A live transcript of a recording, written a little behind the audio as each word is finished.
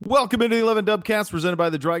Welcome into the 11 Dubcast presented by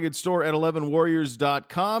the Dry Goods Store at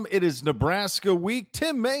 11warriors.com. It is Nebraska week.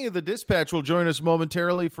 Tim May of the Dispatch will join us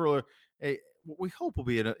momentarily for a what we hope will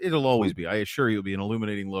be it'll always be, I assure you, it'll be an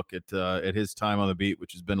illuminating look at his time on the beat,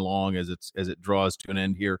 which has been long as it draws to an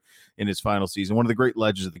end here in his final season. One of the great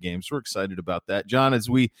legends of the game. So we're excited about that. John, as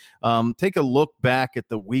we take a look back at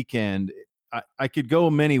the weekend, I could go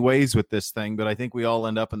many ways with this thing, but I think we all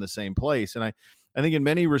end up in the same place. And I think in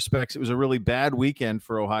many respects, it was a really bad weekend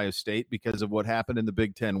for Ohio State because of what happened in the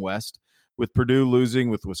Big Ten West, with Purdue losing,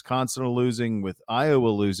 with Wisconsin losing, with Iowa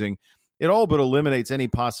losing. It all but eliminates any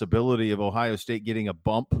possibility of Ohio State getting a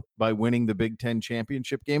bump by winning the Big Ten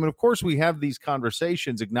championship game. And, of course, we have these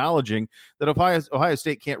conversations acknowledging that Ohio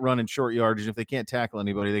State can't run in short yardage. If they can't tackle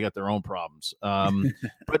anybody, they got their own problems.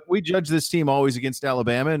 But we judge this team always against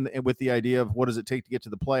Alabama and with the idea of what does it take to get to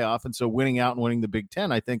the playoff. And so winning out and winning the Big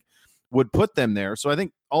Ten, I think, would put them there. So I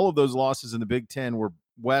think all of those losses in the Big Ten were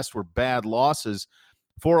bad losses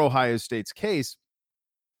for Ohio State's case.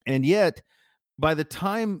 And yet, by the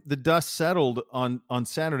time the dust settled on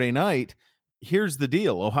Saturday night, here's the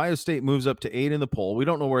deal. Ohio State moves up to 8 in the poll. We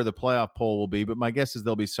don't know where the playoff poll will be, but my guess is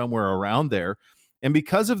they'll be somewhere around there. And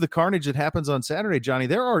because of the carnage that happens on Saturday, Johnny,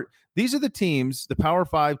 these are the teams, the Power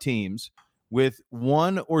 5 teams with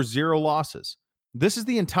 1 or 0 losses. This is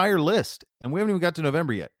the entire list, and we haven't even got to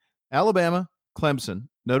November yet. Alabama, Clemson,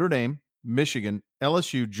 Notre Dame, Michigan,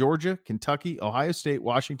 LSU, Georgia, Kentucky, Ohio State,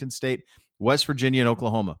 Washington State, West Virginia, and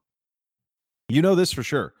Oklahoma. You know this for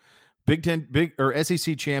sure. Big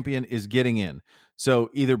SEC champion is getting in.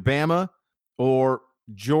 So either Bama or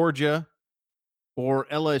Georgia or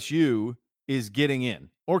LSU is getting in,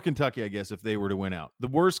 or Kentucky, I guess, if they were to win out. The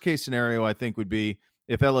worst case scenario, I think, would be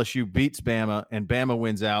if LSU beats Bama and Bama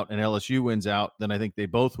wins out and LSU wins out, then I think they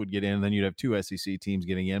both would get in. And then you'd have 2 SEC teams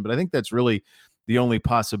getting in. But I think that's really the only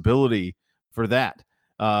possibility for that.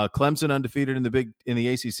 Clemson, undefeated in the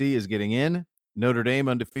ACC, is getting in. Notre Dame,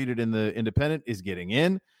 undefeated in the Independent, is getting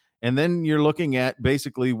in. And then you're looking at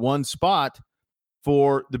basically one spot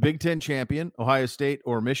for the Big Ten champion, Ohio State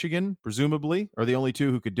or Michigan, presumably, are the only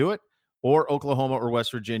two who could do it, or Oklahoma or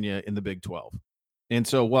West Virginia in the Big 12. And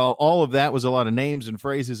so while all of that was a lot of names and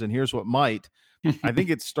phrases, and here's what might, I think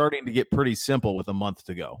it's starting to get pretty simple with a month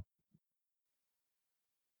to go.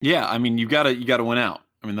 Yeah, I mean, you gotta win out.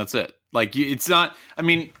 I mean, that's it. Like, it's not. I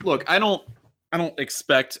mean, look, I don't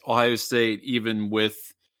expect Ohio State, even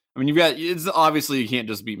with. I mean, it's obviously you can't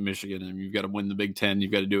just beat Michigan, and you've got to win the Big Ten.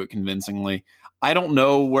 You've got to do it convincingly. I don't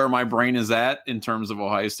know where my brain is at in terms of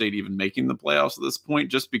Ohio State even making the playoffs at this point,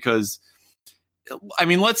 just because. I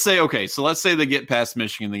mean, let's say they get past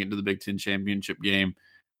Michigan, they get to the Big Ten championship game.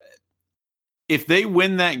 If they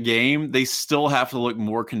win that game, they still have to look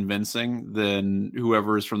more convincing than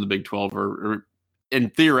whoever is from the Big 12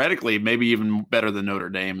 and theoretically, maybe even better than Notre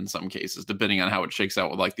Dame in some cases, depending on how it shakes out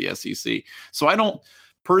with like the SEC. So I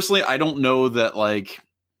don't know that like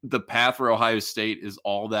the path for Ohio State is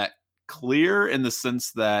all that clear in the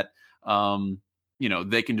sense that,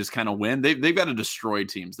 they can just kind of win. They've got to destroy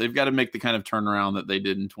teams. They've got to make the kind of turnaround that they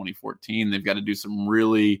did in 2014. They've got to do some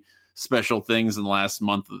really special things in the last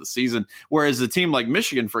month of the season. Whereas a team like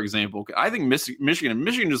Michigan, for example, I think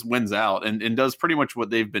Michigan just wins out and does pretty much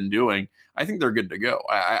what they've been doing. I think they're good to go.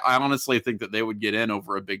 I honestly think that they would get in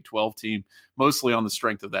over a Big 12 team, mostly on the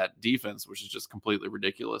strength of that defense, which is just completely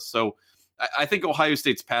ridiculous. So I think Ohio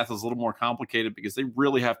State's path is a little more complicated because they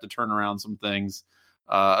really have to turn around some things,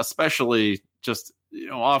 especially just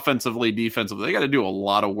offensively, defensively. They got to do a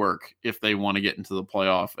lot of work if they want to get into the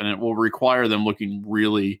playoff, and it will require them looking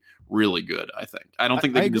really, really good. I think. I don't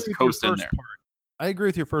think they can just coast in there. I agree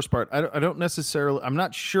with your first part. I don't necessarily. I'm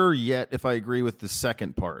not sure yet if I agree with the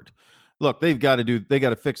second part. Look, they got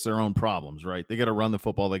to fix their own problems, right? They got to run the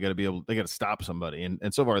football. They got to stop somebody.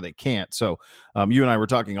 And so far they can't. So you and I were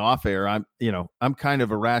talking off air. I'm kind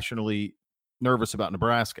of irrationally nervous about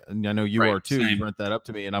Nebraska. And I know you are too. Same. You brought that up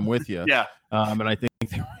to me and I'm with you. Yeah. And I think,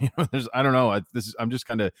 I don't know. I'm just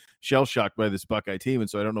kind of shell shocked by this Buckeye team. And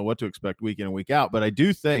so I don't know what to expect week in and week out, but I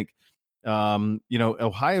do think,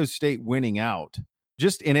 Ohio State winning out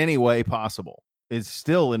just in any way possible is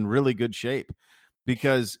still in really good shape.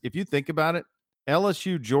 Because if you think about it,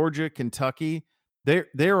 LSU, Georgia, Kentucky,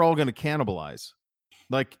 they're all going to cannibalize.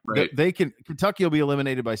 Like Kentucky will be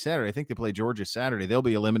eliminated by Saturday. I think they play Georgia Saturday. They'll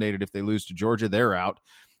be eliminated if they lose to Georgia. They're out.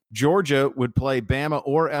 Georgia would play Bama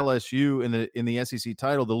or LSU in the SEC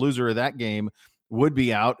title. The loser of that game would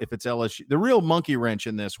be out if it's LSU. The real monkey wrench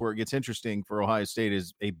in this, where it gets interesting for Ohio State,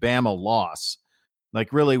 is a Bama loss.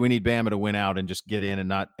 Like, really, we need Bama to win out and just get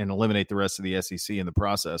in and eliminate the rest of the SEC in the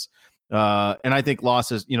process. And I think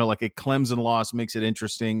losses, like a Clemson loss makes it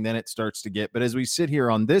interesting. Then it starts to get. But as we sit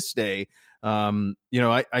here on this day,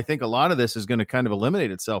 I think a lot of this is going to kind of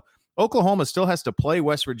eliminate itself. Oklahoma still has to play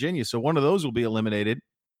West Virginia, so one of those will be eliminated.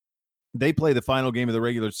 They play the final game of the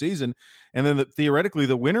regular season, and then theoretically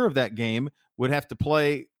the winner of that game would have to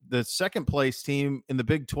play the second place team in the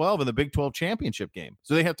Big 12 in the Big 12 championship game.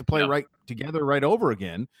 So they have to play right together right over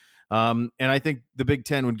again. And I think the Big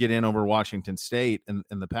 10 would get in over Washington State and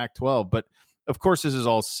the Pac-12. But of course, this is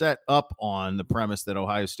all set up on the premise that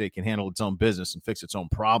Ohio State can handle its own business and fix its own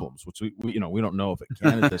problems, which we don't know if it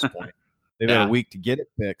can at this point. They've had a week to get it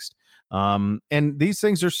fixed. And these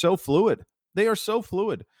things are so fluid. They are so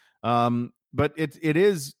fluid. But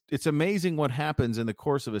it's amazing what happens in the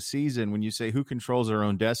course of a season when you say who controls their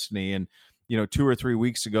own destiny. And, 2 or 3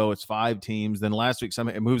 weeks ago, it's 5 teams. Then last week,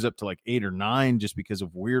 it moves up to like 8 or 9 just because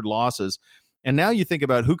of weird losses. And now you think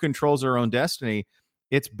about who controls their own destiny.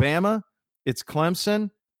 It's Bama. It's Clemson.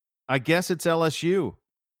 I guess it's LSU.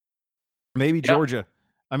 Maybe Georgia.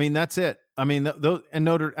 I mean, that's it. I mean, and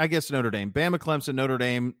Notre Dame, Bama, Clemson, Notre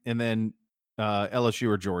Dame, and then LSU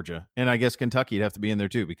or Georgia. And I guess Kentucky would have to be in there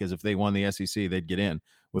too, because if they won the SEC, they'd get in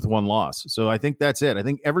with one loss. So I think that's it. I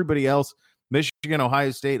think everybody else, Michigan,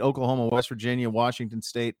 Ohio State, Oklahoma, West Virginia, Washington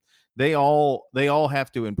State, they all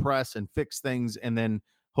have to impress and fix things and then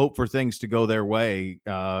hope for things to go their way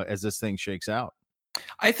as this thing shakes out.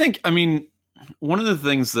 One of the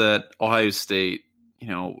things that Ohio State,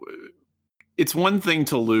 it's one thing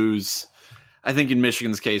to lose, I think in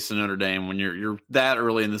Michigan's case to Notre Dame, when you're that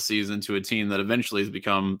early in the season to a team that eventually has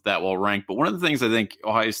become that well ranked. But one of the things I think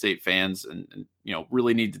Ohio State fans and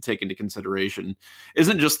really need to take into consideration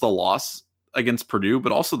isn't just the loss against Purdue,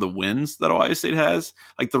 but also the wins that Ohio State has.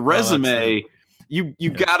 Like the resume, you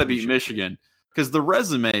got to beat Michigan because the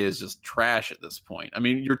resume is just trash at this point. I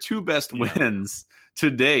mean, your 2 best wins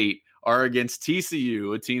to date are against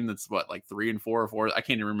TCU, a team that's like 3-4 or 4. I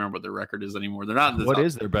can't even remember what their record is anymore. They're not. What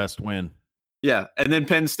is their best win? Yeah, and then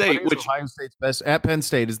Penn State, which Ohio State's best at Penn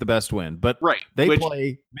State is the best win, but they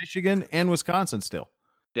play Michigan and Wisconsin still.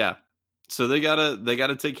 Yeah, so they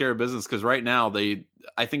gotta take care of business because right now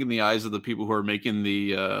I think in the eyes of the people who are making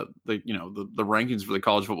the rankings for the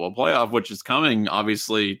college football playoff, which is coming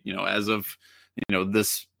obviously as of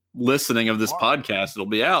this listening of this podcast, it'll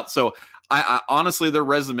be out. So I honestly their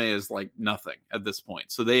resume is like nothing at this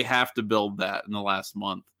point, so they have to build that in the last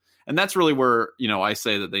month. And that's really where, I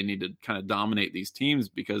say that they need to kind of dominate these teams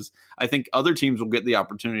because I think other teams will get the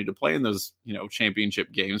opportunity to play in those,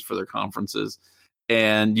 championship games for their conferences.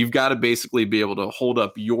 And you've got to basically be able to hold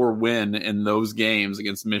up your win in those games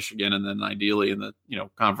against Michigan and then ideally in the,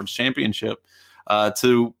 conference championship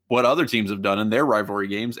to what other teams have done in their rivalry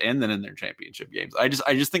games and then in their championship games. I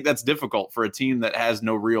just think that's difficult for a team that has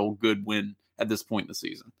no real good win at this point in the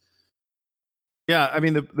season. Yeah, I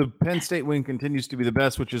mean, the Penn State win continues to be the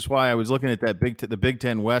best, which is why I was looking at that the Big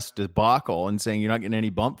Ten West debacle and saying you're not getting any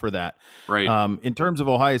bump for that. Right. In terms of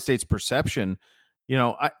Ohio State's perception,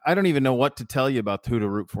 I don't even know what to tell you about who to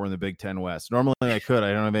root for in the Big Ten West. Normally I could.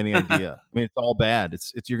 I don't have any idea. I mean, it's all bad.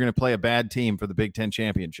 It's you're going to play a bad team for the Big Ten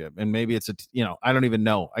championship, and maybe it's I don't even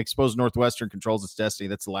know. I suppose Northwestern controls its destiny.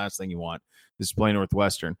 That's the last thing you want is to play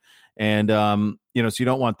Northwestern, and so you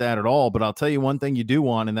don't want that at all. But I'll tell you one thing you do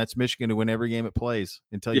want, and that's Michigan to win every game it plays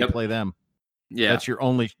until you play them. Yeah,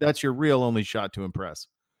 that's your real only shot to impress.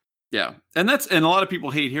 Yeah. And a lot of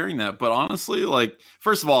people hate hearing that, but honestly,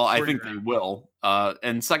 first of all, I think they will.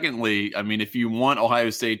 And secondly, I mean, if you want Ohio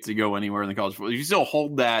State to go anywhere in the college football, if you still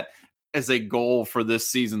hold that as a goal for this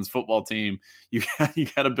season's football team, you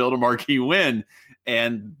got to build a marquee win.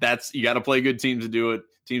 And you got to play good teams to do it.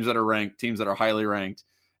 Teams that are ranked, teams that are highly ranked.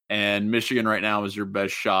 And Michigan right now is your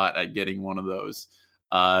best shot at getting one of those.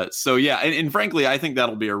 So yeah, and frankly, I think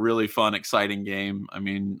that'll be a really fun, exciting game. I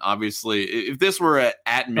mean, obviously, if this were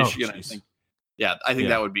at Michigan, I think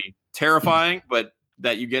that would be terrifying. But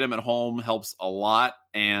that you get them at home helps a lot,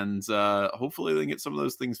 and hopefully, they can get some of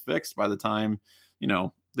those things fixed by the time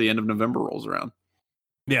the end of November rolls around.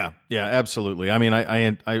 Yeah, absolutely. I mean,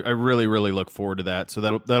 I really, really look forward to that. So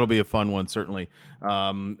that'll be a fun one, certainly,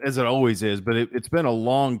 as it always is. But it's been a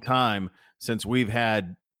long time since we've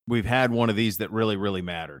had one of these that really, really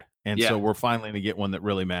mattered. And so we're finally going to get one that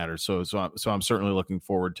really matters. So I'm certainly looking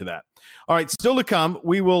forward to that. All right, still to come,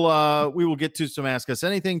 we will get to some Ask Us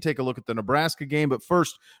Anything, take a look at the Nebraska game. But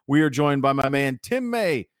first, we are joined by my man, Tim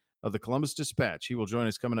May of the Columbus Dispatch. He will join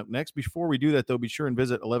us coming up next. Before we do that, though, be sure and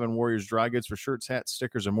visit 11 Warriors Dry Goods for shirts, hats,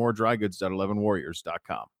 stickers, and more.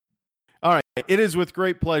 Drygoods.11warriors.com. All right. It is with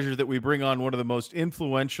great pleasure that we bring on one of the most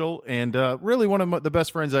influential and really one of the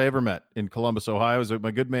best friends I ever met in Columbus, Ohio. Is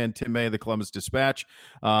my good man, Tim May of the Columbus Dispatch.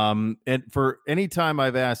 And for any time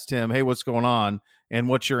I've asked Tim, hey, what's going on? And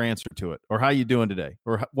what's your answer to it? Or how you doing today?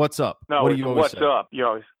 Or what's up? No, what do you always what's say? up?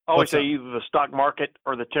 You always say up? either the stock market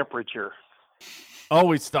or the temperature.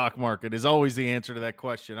 Always stock market is always the answer to that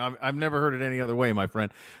question. I've never heard it any other way, my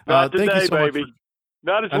friend. Not today, thank you so baby. much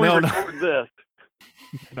Not as we record this.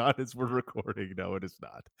 Not as we're recording. No, it is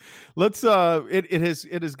not. Let's it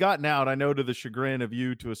has gotten out. I know to the chagrin of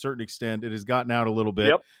you to a certain extent, it has gotten out a little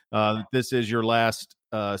bit. Yep. This is your last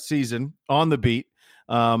season on the beat.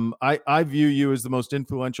 I view you as the most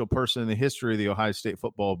influential person in the history of the Ohio State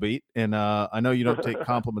football beat. And I know you don't take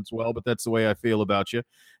compliments well, but that's the way I feel about you.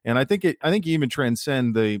 And I think you even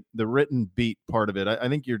transcend the written beat part of it. I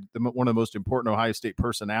think you're one of the most important Ohio State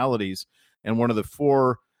personalities and one of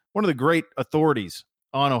the great authorities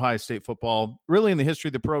on Ohio State football, really in the history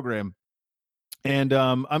of the program. And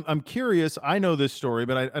I'm curious. I know this story,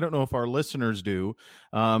 but I don't know if our listeners do.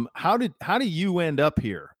 How do you end up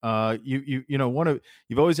here?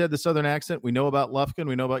 You've always had the Southern accent. We know about Lufkin.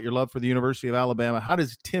 We know about your love for the University of Alabama. How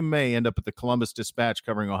does Tim May end up at the Columbus Dispatch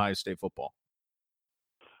covering Ohio State football?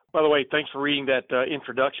 By the way, thanks for reading that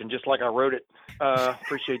introduction, just like I wrote it.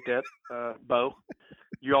 Appreciate that, Bo.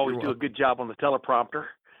 You always do a good job on the teleprompter.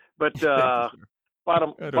 But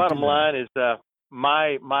bottom line is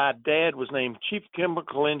my dad was named Chief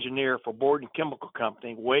Chemical Engineer for Borden Chemical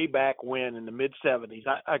Company way back when in the mid-'70s.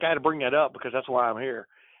 I got to bring that up because that's why I'm here.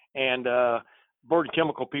 And Borden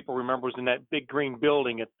Chemical, people remember, was in that big green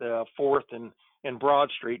building at 4th and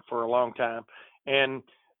Broad Street for a long time. And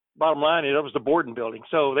bottom line is it was the Borden building.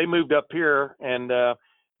 So they moved up here, and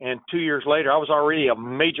 2 years later, I was already a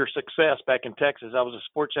major success back in Texas. I was a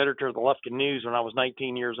sports editor of the Lufkin News when I was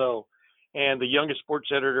 19 years old, and the youngest sports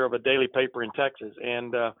editor of a daily paper in Texas.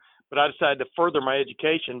 And but I decided to further my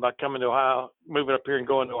education by coming to Ohio, moving up here and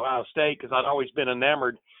going to Ohio State, because I'd always been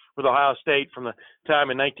enamored with Ohio State from the time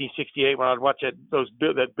in 1968 when I'd watch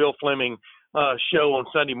that Bill Fleming show on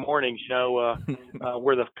Sunday mornings,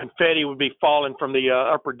 where the confetti would be falling from the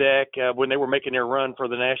upper deck when they were making their run for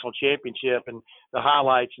the national championship, and the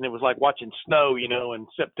highlights, and it was like watching snow, in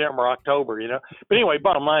September, October, But anyway,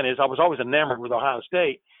 bottom line is I was always enamored with Ohio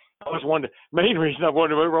State. Main reason I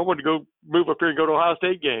wanted to go move up here and go to Ohio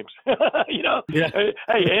State games, Yeah.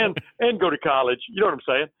 Hey, and go to college. You know what I'm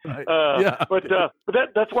saying? Right. Yeah. But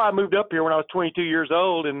that's why I moved up here when I was 22 years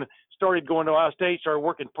old and started going to Ohio State, started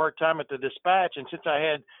working part-time at the Dispatch. And since I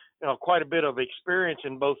had, quite a bit of experience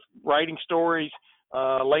in both writing stories,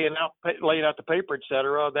 laying out the paper, et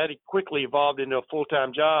cetera, that quickly evolved into a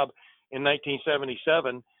full-time job in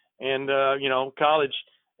 1977. And, college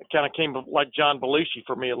kind of came like John Belushi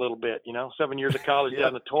for me a little bit, 7 years of college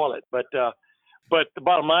down the toilet. But the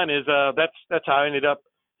bottom line is that's how I ended up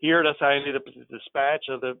here. That's how I ended up at the Dispatch.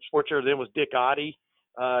 The sports editor then was Dick Oddie.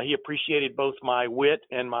 He appreciated both my wit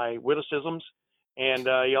and my witticisms, and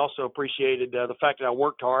he also appreciated the fact that I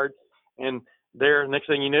worked hard. And there, next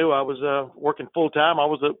thing you knew, I was working full time. I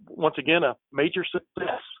was once again a major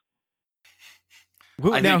success. Who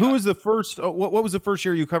was the first? What was the first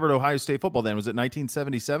year you covered Ohio State football? Then was it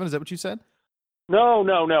 1977? Is that what you said? No.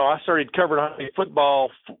 I started covering Ohio State football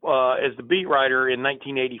as the beat writer in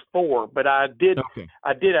 1984. But I did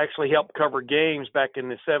actually help cover games back in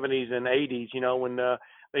the 70s and 80s. When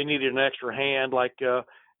they needed an extra hand, like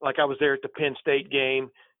I was there at the Penn State game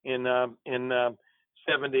in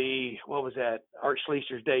 70. What was that? Art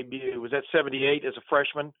Schleicher's debut was that 78 as a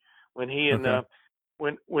freshman when he and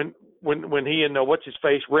when he and what's his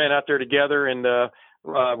face ran out there together, and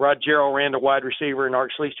Rod Jarrell ran to wide receiver and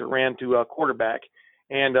Art Schleicher ran to quarterback,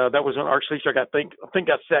 and that was when Art Schleicher I think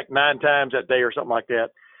got sacked 9 times that day or something like that.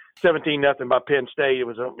 17-0 by Penn State. It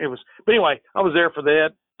was. But anyway, I was there for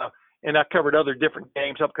that, and I covered different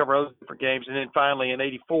games, and then finally in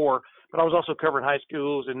 '84. But I was also covering high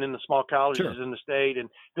schools and then the small colleges in the state, and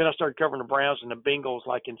then I started covering the Browns and the Bengals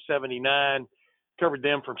like in '79. Covered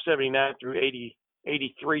them from '79 through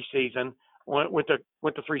 '83 season. Went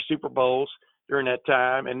to 3 Super Bowls during that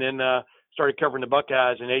time, and then started covering the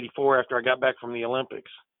Buckeyes in '84 after I got back from the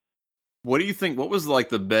Olympics. What do you think? What was like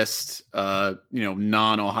the best,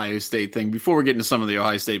 non-Ohio State thing? Before we get into some of the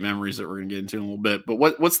Ohio State memories that we're going to get into in a little bit, but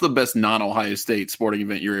what's the best non-Ohio State sporting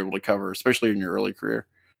event you're able to cover, especially in your early career?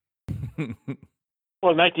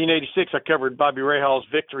 Well, in 1986, I covered Bobby Rahall's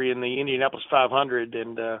victory in the Indianapolis 500,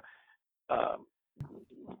 and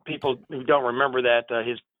people who don't remember that,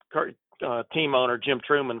 his team owner, Jim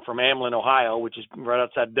Truman from Amlin, Ohio, which is right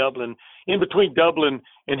outside Dublin, in between Dublin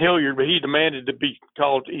and Hilliard, but he demanded to be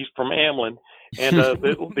called, he's from Amlin. and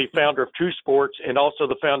the founder of True Sports and also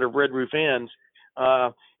the founder of Red Roof Inns.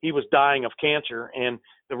 He was dying of cancer, and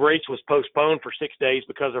the race was postponed for 6 days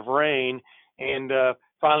because of rain. And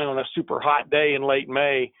finally, on a super hot day in late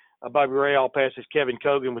May, Bobby Rahal passes Kevin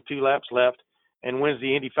Cogan with 2 laps left and wins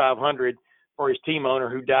the Indy 500 for his team owner,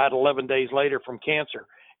 who died 11 days later from cancer.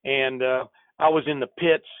 And I was in the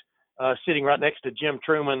pits sitting right next to Jim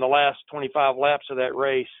Truman the last 25 laps of that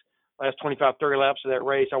race, last 25, 30 laps of that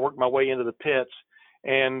race. I worked my way into the pits,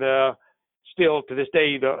 and still to this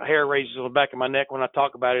day, the hair raises on the back of my neck when I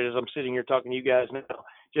talk about it as I'm sitting here talking to you guys now,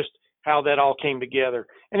 just how that all came together.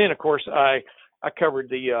 And then, of course, I covered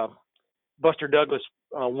the Buster Douglas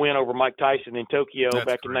win over Mike Tyson in Tokyo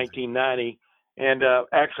back in 1990, and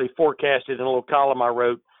actually forecasted in a little column I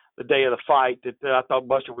wrote the day of the fight that I thought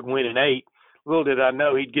Buster would win in 8. Little did I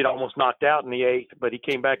know he'd get almost knocked out in the 8th, but he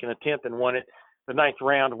came back in the 10th and won it, the 9th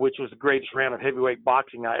round, which was the greatest round of heavyweight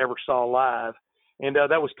boxing I ever saw live. And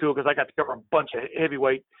that was cool because I got to cover a bunch of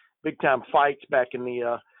heavyweight big-time fights back in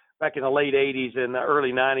the late 80s and the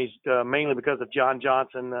early 90s, mainly because of John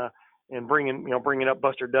Johnson and bringing up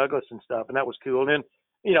Buster Douglas and stuff, and that was cool. And then,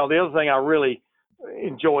 the other thing I really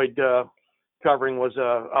enjoyed covering was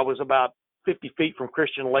I was about 50 feet from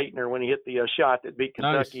Christian Leitner when he hit the shot that beat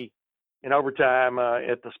Kentucky in overtime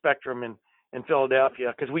at the Spectrum in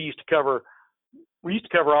Philadelphia, because we used to cover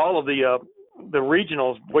all of the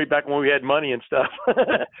regionals way back when we had money and stuff.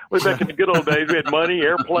 Way back in the good old days, we had money,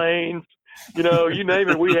 airplanes, you name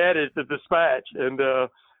it, we had it at the Dispatch. And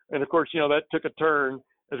of course, that took a turn,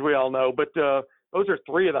 as we all know. But those are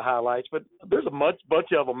 3 of the highlights. But there's a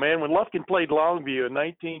bunch of them, man. When Lufkin played Longview in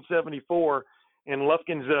 1974 in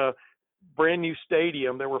Lufkin's brand new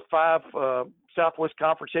stadium, there were 5 Southwest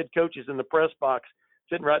Conference head coaches in the press box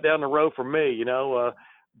sitting right down the row from me. Darryl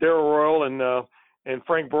Royal and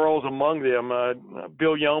Frank Broyles among them,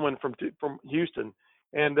 Bill Yeoman from Houston.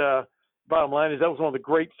 And bottom line is that was one of the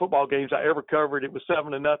great football games I ever covered. It was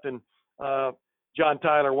 7-0. John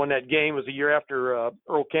Tyler won that game. It was a year after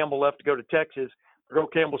Earl Campbell left to go to Texas. Earl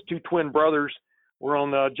Campbell's 2 twin brothers were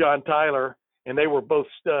on John Tyler, and they were both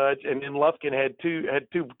studs. And then Lufkin had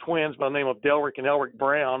two twins by the name of Delrick and Elric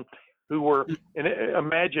Brown, who were, and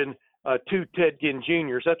imagine 2 Ted Ginn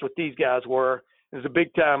Juniors. That's what these guys were. There's a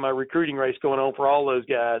big time recruiting race going on for all those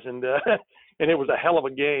guys, and it was a hell of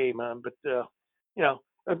a game.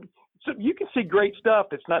 So you can see great stuff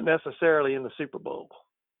that's not necessarily in the Super Bowl.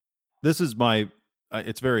 This is my.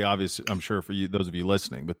 It's very obvious, I'm sure, for you, those of you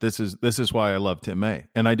listening, but this is why I love Tim May,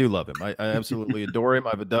 and I do love him. I absolutely adore him.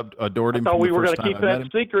 I've adored him. I thought we were going to keep that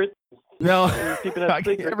secret. No,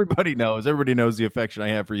 everybody knows. Everybody knows the affection I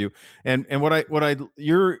have for you, and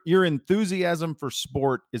your enthusiasm for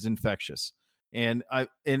sport is infectious. And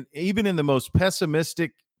even in the most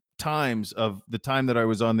pessimistic times of the time that I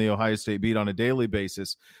was on the Ohio State beat on a daily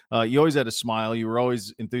basis, you always had a smile. You were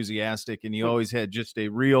always enthusiastic, and you always had just a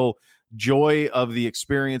real joy of the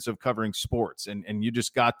experience of covering sports. And you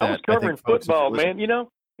just got that. I was covering football, man.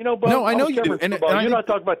 But no, I know you do. And you and I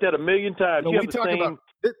talked about that a million times. No, we talk about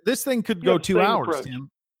this thing could go 2 hours, Tim.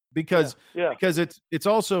 Because it's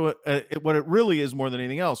also what it really is more than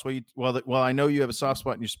anything else. Well, I know you have a soft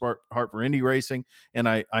spot in your heart for Indy racing, and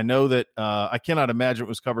I know that I cannot imagine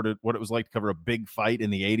what it was like to cover a big fight in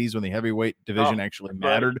the 80s when the heavyweight division actually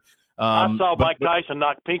mattered. I saw Mike Tyson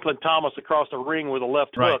knock Pinklin Thomas across the ring with a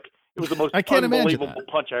left hook. It was the most unbelievable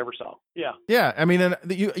punch I ever saw. Yeah. Yeah. I mean, and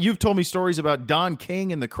you've told me stories about Don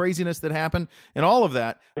King and the craziness that happened and all of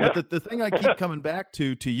that. Yeah. But the thing I keep coming back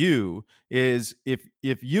to you is if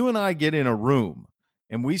you and I get in a room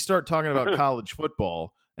and we start talking about college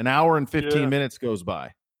football, an hour and 15 minutes goes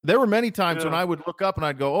by. There were many times when I would look up and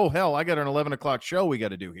I'd go, oh, hell, I got an 11 o'clock show we got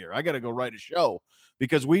to do here. I got to go write a show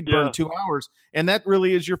because we'd burn 2 hours. And that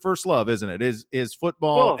really is your first love, isn't it? Is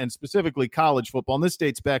football and specifically college football. And this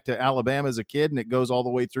dates back to Alabama as a kid, and it goes all the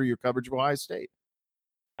way through your coverage of Ohio State.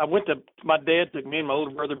 My dad took me and my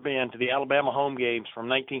older brother Ben to the Alabama home games from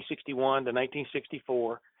 1961 to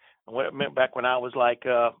 1964. Back when I was like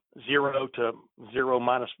 0 to 0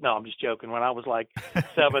 minus. No, I'm just joking. When I was like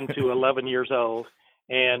 7 to 11 years old.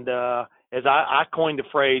 And as I coined the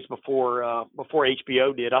phrase before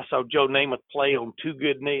HBO did, I saw Joe Namath play on 2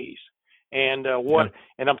 good knees. And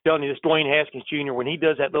and I'm telling you, this Dwayne Haskins Jr., when he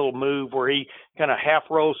does that little move where he kind of half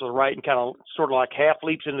rolls to the right and kind of sort of like half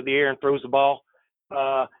leaps into the air and throws the ball,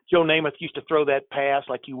 Joe Namath used to throw that pass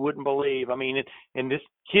like you wouldn't believe. I mean, and this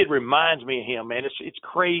kid reminds me of him, man. It's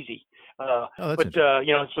crazy.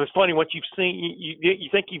 It's funny what you've seen. You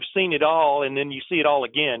think you've seen it all, and then you see it all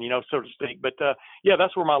again, so to speak. But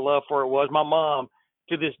that's where my love for it was. My mom,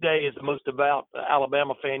 to this day, is the most devout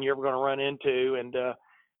Alabama fan you're ever going to run into, and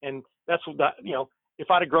And that's what if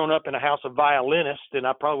I'd have grown up in a house of violinists, then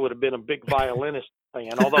I probably would have been a big violinist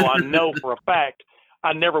fan. Although I know for a fact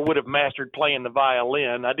I never would have mastered playing the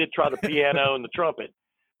violin. I did try the piano and the trumpet,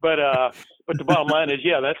 but the bottom line is,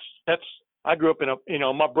 that's. I grew up in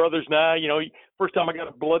my brothers and I, first time I got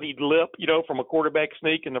a bloodied lip, from a quarterback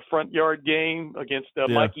sneak in the front yard game against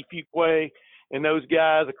Mikey Fuqua and those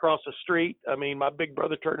guys across the street. I mean, my big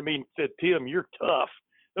brother turned to me and said, "Tim, you're tough."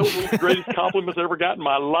 That was one of the greatest compliments I ever got in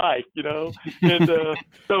my life, And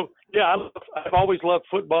I've always loved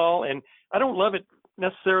football, and I don't love it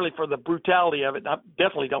necessarily for the brutality of it. I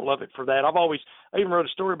definitely don't love it for that. I even wrote a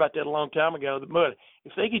story about that a long time ago.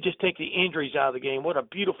 If they could just take the injuries out of the game, what a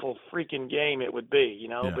beautiful freaking game it would be,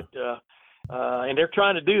 Yeah. But and they're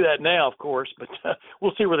trying to do that now, of course. But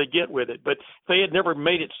we'll see where they get with it. But if they had never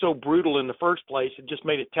made it so brutal in the first place and just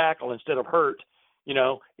made it tackle instead of hurt,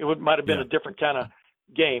 it might have been a different kind of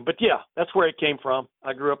game. But that's where it came from.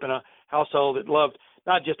 I grew up in a household that loved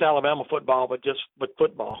not just Alabama football, but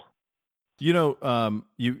football. So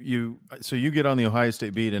you get on the Ohio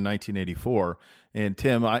State beat in 1984, and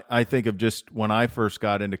Tim, I think of just when I first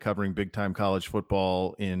got into covering big time college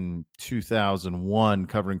football in 2001,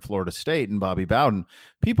 covering Florida State and Bobby Bowden.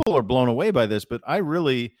 People are blown away by this, but I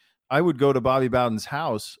would go to Bobby Bowden's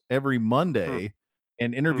house every Monday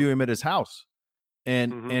and interview him at his house.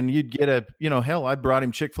 And you'd get I brought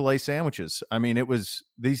him Chick-fil-A sandwiches. I mean,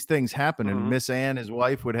 these things happen, and Miss Ann, his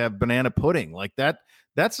wife, would have banana pudding like that.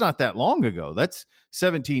 That's not that long ago. That's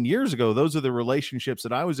 17 years ago. Those are the relationships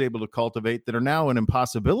that I was able to cultivate that are now an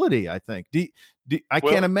impossibility, I think. I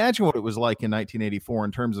can't imagine what it was like in 1984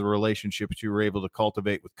 in terms of the relationships you were able to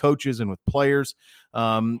cultivate with coaches and with players.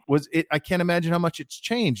 I can't imagine how much it's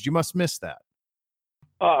changed. You must miss that.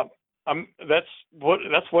 That's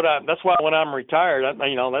why when I'm retired, I'm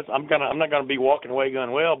not going to be walking away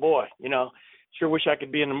going, well, boy, sure wish I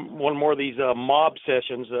could be in one more of these mob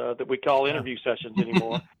sessions that we call interview sessions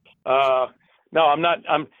anymore. No, I'm not.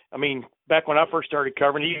 Back when I first started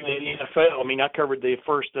covering, even in the NFL, I covered the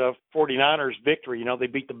first 49ers victory. They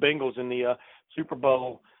beat the Bengals in the Super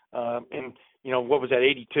Bowl in, what was that,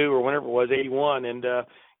 82 or whenever it was, 81. And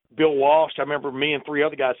Bill Walsh, I remember me and three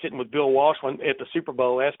other guys sitting with Bill Walsh at the Super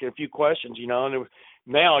Bowl asking a few questions, and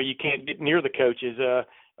now you can't get near the coaches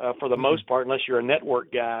for the most part unless you're a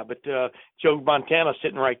network guy. But Joe Montana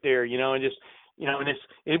sitting right there, and just, and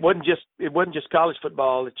it wasn't just college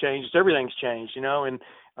football that changed. Everything's changed, and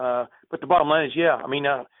but the bottom line is,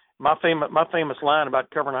 my famous line about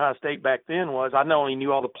covering Ohio State back then was I not only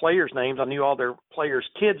knew all the players' names, I knew all their players'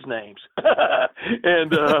 kids' names. And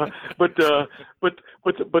but the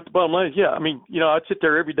bottom line is, I'd sit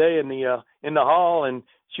there every day in the hall and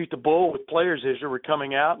shoot the bull with players as they were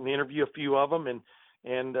coming out and interview a few of them, and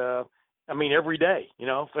every day.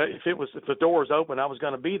 If the door was open, I was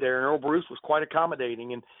going to be there. And Earl Bruce was quite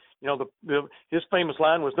accommodating, and his famous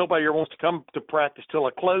line was, "Nobody ever wants to come to practice till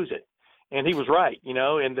I close it." And he was right,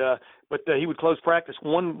 but he would close practice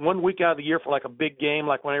one week out of the year for like a big game,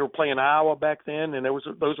 like when they were playing Iowa back then. And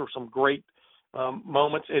those were some great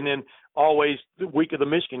moments. And then always the week of the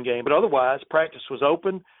Michigan game. But otherwise, practice was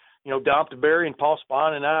open. Dom DeBerry and Paul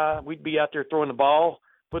Spahn and we'd be out there throwing the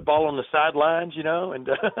football on the sidelines, and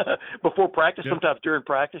before practice, sometimes during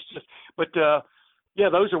practice. But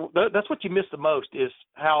that's what you miss the most is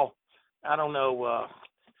how, I don't know,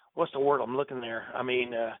 what's the word I'm looking there?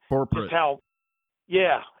 Corporate. Just how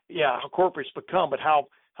corporate's become, but how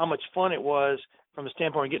much fun it was from the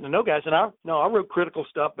standpoint of getting to know guys. And I wrote critical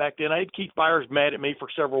stuff back then. I had Keith Byers mad at me for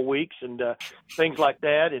several weeks and things like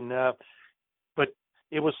that. And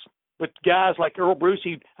but guys like Earl Bruce,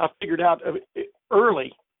 I figured out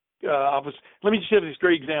early. Let me just give you this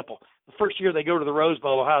great example. The first year they go to the Rose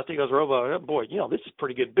Bowl, Ohio State goes to the Rose Bowl. Oh, boy, this is a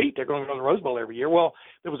pretty good beat. They're going to go to the Rose Bowl every year. Well,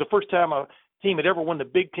 it was the first time a team had ever won the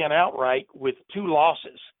Big Ten outright with 2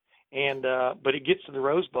 losses, and but it gets to the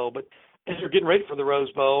Rose Bowl. But as they're getting ready for the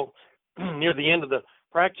Rose Bowl, near the end of the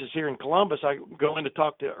practice here in Columbus, I go in to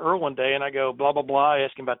talk to Earl one day, and I go blah blah blah,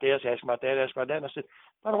 ask him about this, ask him about that, ask about that, and I said,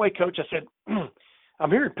 by the way, Coach, I said,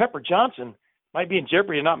 I'm hearing Pepper Johnson might be in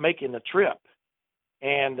jeopardy of not making the trip,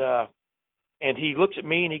 and he looks at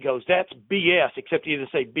me and he goes, that's BS, except he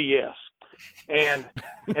didn't say BS. And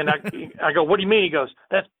I go, what do you mean? He goes,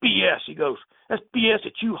 that's BS. He goes, that's BS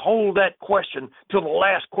that you hold that question till the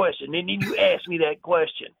last question, and then you ask me that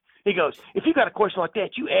question. He goes, if you got a question like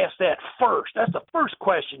that, you ask that first. That's the first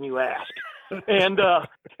question you ask. And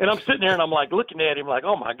I'm sitting there and I'm like looking at him like,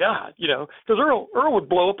 oh my God, because Earl would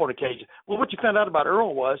blow up on occasion. Well, what you found out about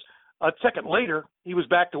Earl was a second later he was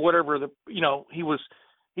back to whatever he was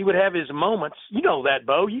he would have his moments. You know that,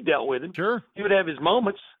 Bo. You dealt with him. Sure. He would have his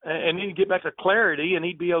moments, and then he'd get back to clarity, and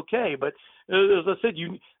he'd be okay. But as I said,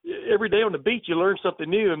 every day on the beach you learn something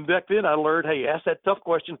new. And back then I learned, hey, ask that tough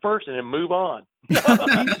question first, and then move on.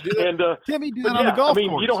 And Timmy do that on the golf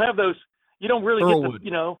course. You don't have those. You don't really Earlwood.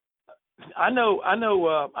 get the. I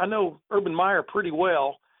know Urban Meyer pretty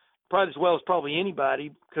well, probably as well as probably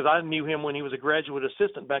anybody, because I knew him when he was a graduate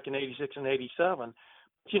assistant back in '86 and '87.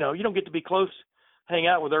 You don't get to be close, hang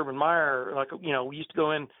out with Urban Meyer. Like, we used to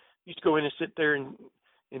go in and sit there in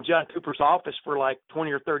John Cooper's office for like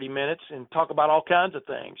 20 or 30 minutes and talk about all kinds of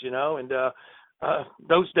things, and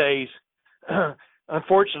those days,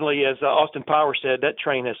 unfortunately, as Austin Powers said, that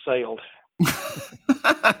train has sailed.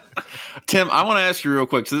 Tim, I want to ask you real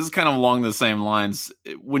quick. So this is kind of along the same lines.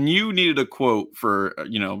 When you needed a quote for,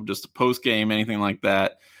 just a post game, anything like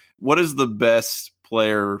that, what is the best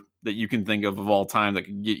player that you can think of all time that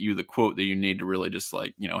could get you the quote that you need to really just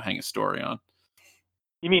hang a story on?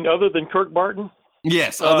 You mean other than Kirk Barton?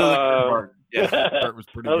 Yes, other than Kirk Barton. Yeah, That was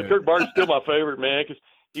pretty good. Kirk Barton's still my favorite, man, because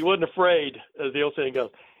he wasn't afraid, as the old saying goes.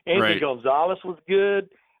 Anthony Gonzalez was good.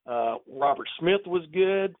 Robert Smith was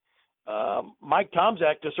good. Mike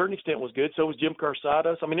Tomczak, to a certain extent, was good. So was Jim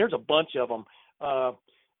Carsados. I mean, there's a bunch of them.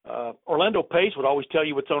 Orlando Pace would always tell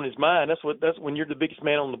you what's on his mind. That's when you're the biggest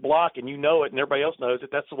man on the block and you know it and everybody else knows it.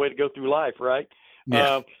 That's the way to go through life, right?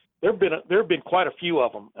 Yeah. There have been quite a few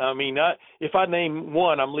of them. I mean, if I name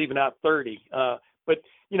one, I'm leaving out 30. But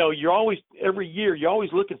you're always, every year, you're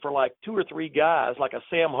always looking for like 2 or 3 guys, like a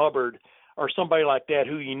Sam Hubbard or somebody like that,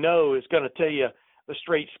 who is going to tell you the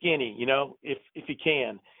straight skinny, if he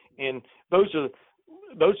can. And those are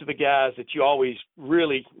the guys that you always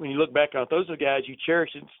really, when you look back on it, those are the guys you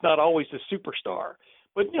cherish. It's not always the superstar,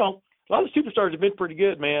 but a lot of the superstars have been pretty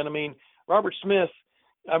good, man. I mean, Robert Smith,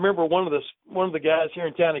 I remember one of the guys here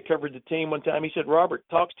in town that covered the team one time. He said, "Robert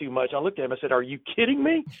talks too much." I looked at him. I said, "Are you kidding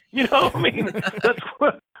me?" I mean, that's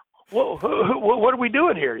what are we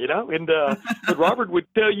doing here? And but Robert would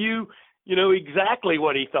tell you, exactly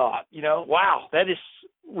what he thought. Wow, that is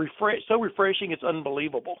so refreshing. It's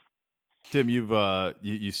unbelievable. Tim,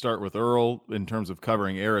 you start with Earl in terms of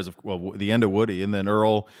covering eras of the end of Woody, and then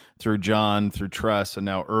Earl through John, through Tress, and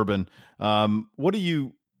now Urban. What do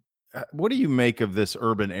you make of this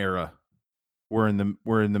Urban era we're in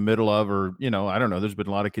the middle of, or I don't know, there's been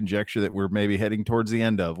a lot of conjecture that we're maybe heading towards the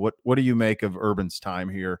end of. What do you make of Urban's time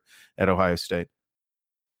here at Ohio State?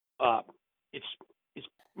 It's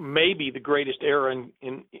maybe the greatest era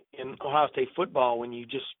in Ohio State football, when you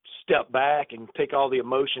just step back and take all the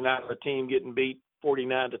emotion out of a team getting beat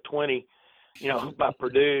 49-20, by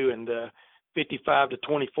Purdue, and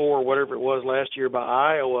 55-24, whatever it was last year by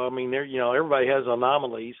Iowa. I mean, everybody has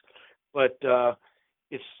anomalies, but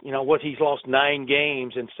it's what he's lost 9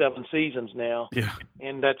 games in 7 seasons now,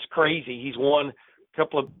 and that's crazy. He's won a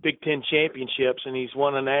couple of Big Ten championships, and he's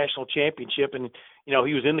won a national championship, and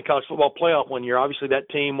he was in the college football playoff one year. Obviously, that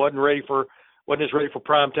team wasn't as ready for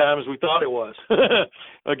prime time as we thought it was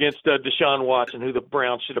against Deshaun Watson, who the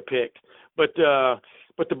Browns should have picked. But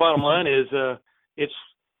the bottom line is,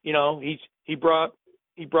 he brought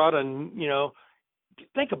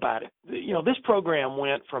think about it. This program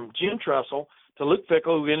went from Jim Tressel to Luke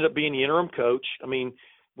Fickell, who ended up being the interim coach. I mean,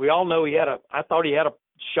 we all know I thought he had a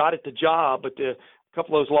shot at the job, but a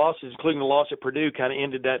couple of those losses, including the loss at Purdue, kind of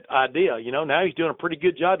ended that idea. Now he's doing a pretty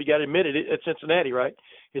good job. You got to admit it, at Cincinnati, right?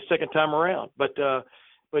 His second time around. But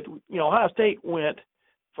Ohio State went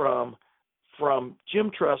from Jim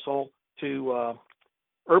Tressel to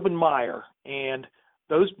Urban Meyer, and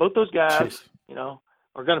both those guys,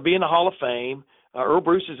 are going to be in the Hall of Fame. Earl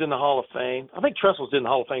Bruce is in the Hall of Fame. I think Tressel's in the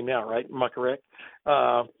Hall of Fame now, right? Am I correct?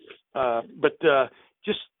 But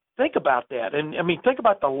just think about that. And, I mean, think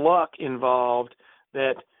about the luck involved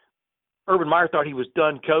that Urban Meyer thought he was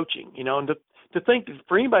done coaching, and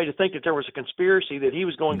for anybody to think that there was a conspiracy that he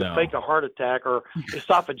was going to fake a heart attack or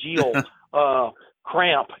esophageal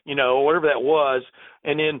cramp, or whatever that was,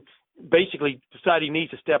 and then basically decide he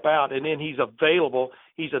needs to step out, and then he's available.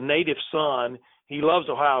 He's a native son. He loves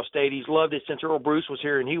Ohio State. He's loved it since Earl Bruce was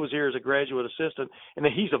here, and he was here as a graduate assistant. And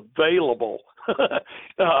then he's available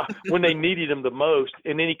when they needed him the most.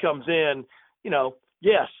 And then he comes in,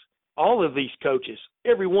 yes, all of these coaches,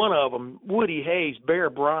 every one of them, Woody Hayes, Bear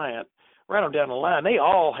Bryant, right on down the line, they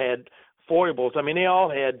all had foibles. I mean, they all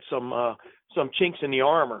had some chinks in the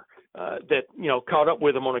armor that, caught up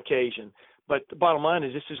with them on occasion. But the bottom line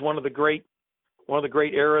is, this is one of the great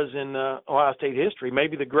eras in Ohio State history,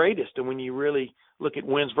 maybe the greatest. And when you really look at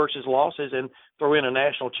wins versus losses and throw in a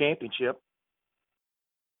national championship.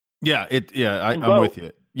 Yeah, I'm with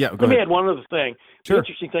you. Yeah, go Let me ahead. add one other thing. Sure. The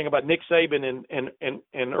interesting thing about Nick Saban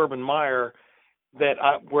and Urban Meyer,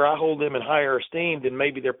 where I hold them in higher esteem than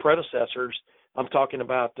maybe their predecessors. I'm talking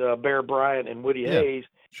about Bear Bryant and Woody Hayes.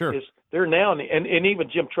 Sure. Is they're now and even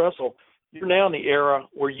Jim Trussell. You're now in the era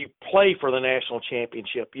where you play for the national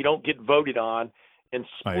championship. You don't get voted on and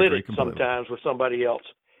split it completely. sometimes with somebody else.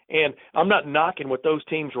 And I'm not knocking what those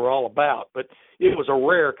teams were all about, but it was a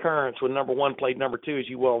rare occurrence when number one played number two, as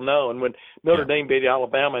you well know. And when Notre Dame beat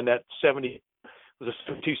Alabama in that 72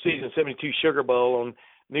 season, 72 Sugar Bowl on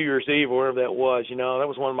New Year's Eve or whatever that was, that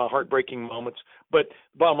was one of my heartbreaking moments. But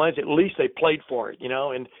bottom line is, at least they played for it,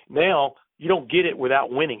 and now you don't get it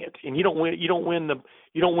without winning it, and you don't win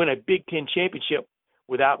a Big Ten championship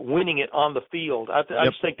without winning it on the field. I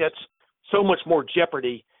just think that's so much more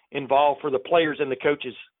jeopardy involved for the players and the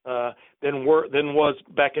coaches than was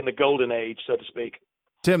back in the golden age, so to speak.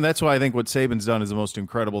 Tim, that's why I think what Saban's done is the most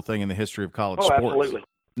incredible thing in the history of college sports. Absolutely.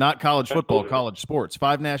 Not college football, college sports.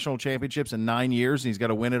 5 national championships in 9 years, and he's got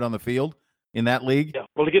to win it on the field in that league. Yeah,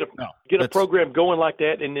 well, to get a program going like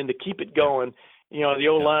that, and then to keep it going, the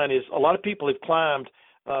O-line is a lot of people have climbed.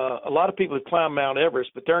 Mount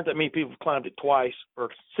Everest, but there aren't that many people who've climbed it twice or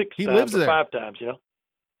 6 times or 5 times. And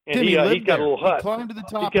Tim, he's got a little hut. He climbed to the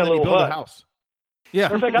top and then he built hut. a house.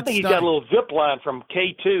 Yeah. In fact, I think he's got a little zip line from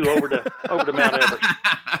K2 over to Mount Everest.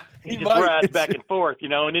 He just rides back and forth,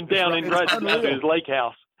 and then down and rides down to his lake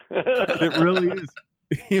house. It really is.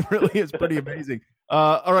 He really is pretty amazing.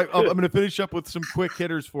 All right, I'm going to finish up with some quick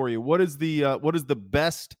hitters for you. What is the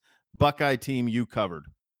best Buckeye team you covered?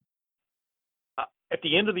 At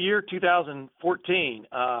the end of the year, 2014,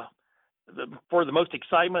 for the most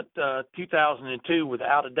excitement, 2002,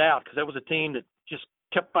 without a doubt, because that was a team that just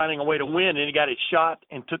kept finding a way to win, and he got his shot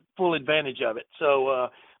and took full advantage of it. So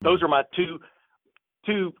those are my two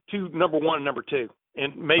number one and number two,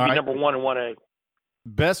 and maybe number one and 1A.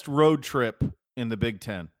 Best road trip in the Big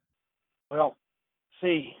Ten. Well,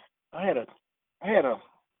 see, I had a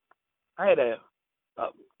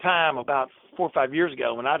time about 4 or 5 years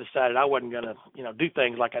ago when I decided I wasn't going to, do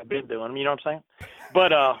things like I've been doing. You know what I'm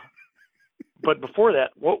saying? But before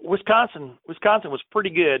that, Wisconsin was pretty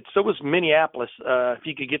good. So was Minneapolis. If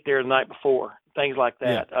you could get there the night before, things like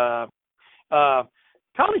that. Yeah.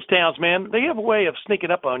 College towns, man, they have a way of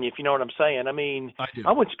sneaking up on you, if you know what I'm saying. I mean,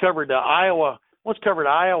 I once covered Iowa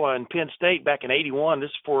and Penn State back in '81. This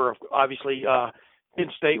is for obviously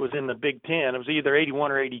Penn State was in the Big Ten. It was either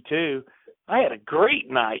 '81 or '82. I had a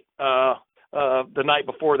great night the night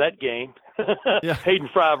before that game. Hayden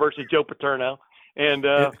Fry versus Joe Paterno, and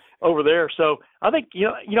over there. So I think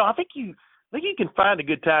I think you can find a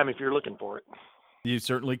good time if you're looking for it. You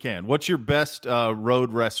certainly can. What's your best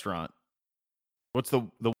road restaurant? What's the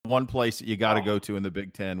one place that you got to go to in the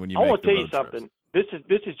Big Ten when you? I want to tell you something. This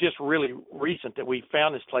is just really recent that we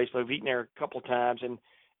found this place. We've eaten there a couple of times, and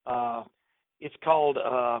it's called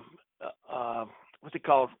what's it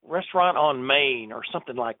called? Restaurant on Main or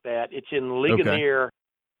something like that. It's in Ligonier,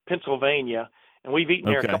 Pennsylvania, and we've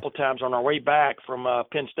eaten there a couple of times on our way back from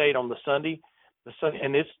Penn State on the Sunday.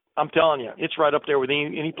 And I'm telling you, it's right up there with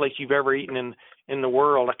any place you've ever eaten in the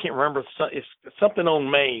world. I can't remember. It's something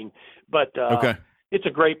on Main, but it's a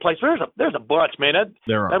great place. There's a bunch, man.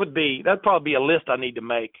 That'd probably be a list I need to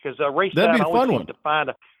make because race time I always need to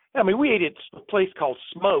find we ate at a place called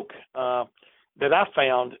Smoke that I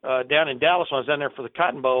found down in Dallas when I was down there for the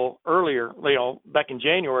Cotton Bowl earlier, back in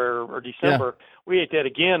January or December. Yeah. We ate that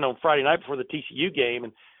again on Friday night before the TCU game,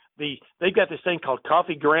 and they've got this thing called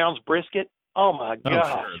Coffee Grounds Brisket. Oh my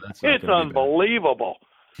God, it's unbelievable.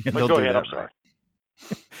 But go ahead. I'm sorry.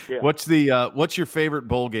 Yeah. What's your favorite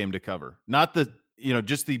bowl game to cover? Not the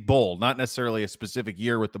just the bowl, not necessarily a specific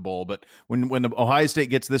year with the bowl, but when the Ohio State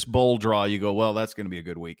gets this bowl draw, you go, well, that's going to be a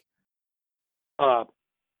good week.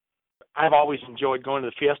 I've always enjoyed going to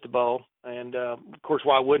the Fiesta Bowl, and of course,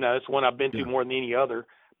 why wouldn't I? It's one I've been to more than any other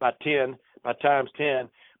by times 10.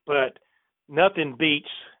 But nothing beats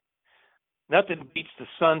the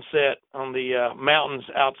sunset on the mountains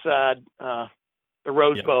outside the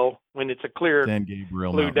Rose Bowl when it's a clear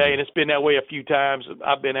blue day, and it's been that way a few times.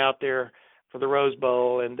 I've been out there for the Rose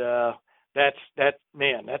Bowl, and that's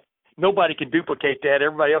nobody can duplicate that.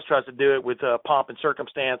 Everybody else tries to do it with pomp and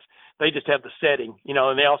circumstance. They just have the setting,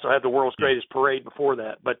 and they also have the world's greatest parade before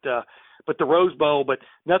that. But the Rose Bowl, but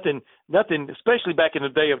nothing, especially back in the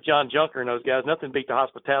day of John Junker and those guys, nothing beat the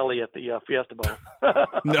hospitality at the Fiesta Bowl.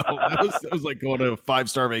 No, that was like going to a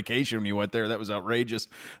 5-star vacation when you went there. That was outrageous.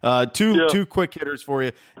 Two quick hitters for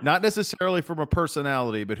you. Not necessarily from a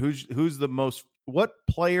personality, but what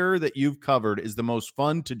player that you've covered is the most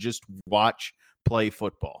fun to just watch play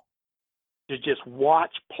football? To just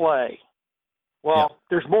watch play. Well,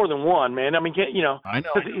 there's more than one, man. I mean, I know.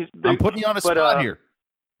 I'm putting you on a spot here.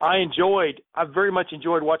 I very much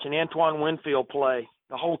enjoyed watching Antoine Winfield play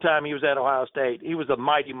the whole time he was at Ohio State. He was a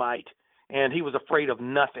mighty mite, and he was afraid of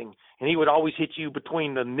nothing. And he would always hit you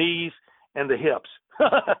between the knees and the hips.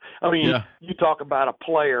 I mean, you talk about a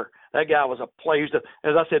player. That guy was a player.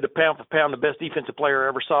 As I said, the pound for pound, the best defensive player I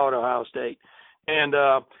ever saw at Ohio State. And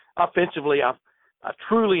offensively, I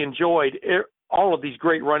truly enjoyed all of these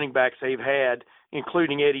great running backs they've had,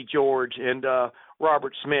 including Eddie George and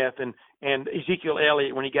Robert Smith and Ezekiel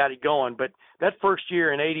Elliott when he got it going. But that first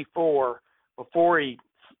year in '84, before he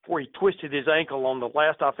twisted his ankle on the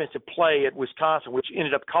last offensive play at Wisconsin, which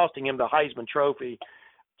ended up costing him the Heisman Trophy,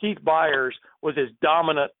 Keith Byers was as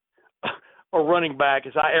dominant a running back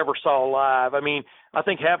as I ever saw live. I mean, I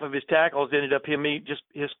think half of his tackles ended up just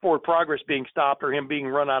his forward progress being stopped or him being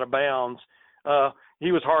run out of bounds.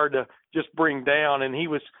 He was hard to just bring down, and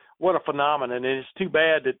what a phenomenon. And it's too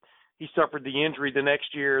bad that he suffered the injury the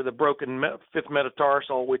next year, the broken fifth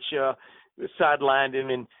metatarsal, which sidelined him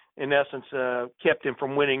and, in essence, kept him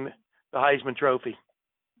from winning the Heisman Trophy.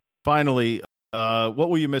 Finally, what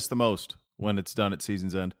will you miss the most when it's done at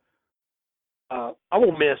season's end? I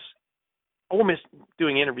will miss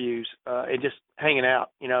doing interviews and just hanging out.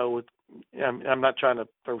 I'm not trying to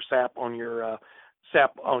throw sap on your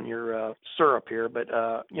syrup here, but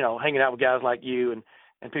hanging out with guys like you and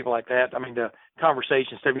people like that. I mean, the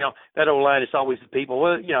conversations. That old line is always the people.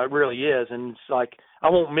 Well, it really is, and it's like I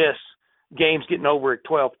won't miss games getting over at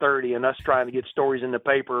 12:30 and us trying to get stories in the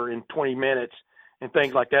paper in 20 minutes and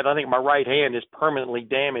things like that. I think my right hand is permanently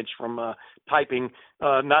damaged from typing,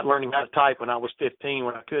 not learning how to type when I was 15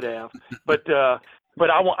 when I could have. But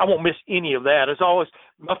I won't miss any of that. It's always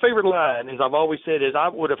my favorite line, as I've always said, is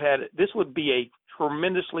this would be a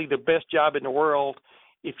tremendously the best job in the world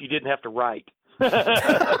if you didn't have to write.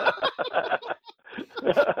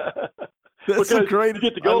 That's great. You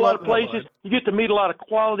get to go a lot of places. You get to meet a lot of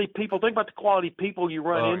quality people. Think about the quality people you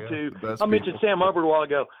run into. I mentioned Sam Hubbard a while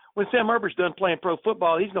ago. When Sam Hubbard's done playing pro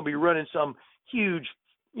football, he's going to be running some huge,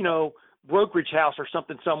 brokerage house or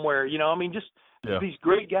something somewhere. These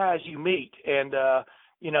great guys you meet. And,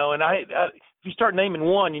 if you start naming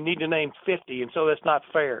one, you need to name 50. And so that's not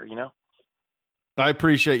fair, I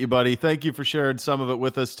appreciate you, buddy. Thank you for sharing some of it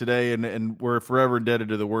with us today, and we're forever indebted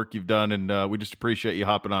to the work you've done, and we just appreciate you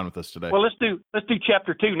hopping on with us today. Well, let's do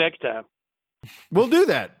chapter 2 next time. We'll do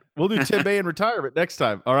that. We'll do Tim May in retirement next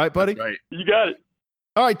time. All right, buddy? That's right. You got it.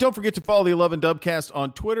 All right, don't forget to follow the 11 Dubcast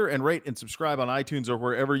on Twitter and rate and subscribe on iTunes or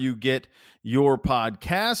wherever you get your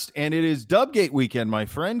podcast. And it is Dubgate weekend, my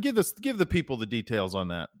friend. Give the people the details on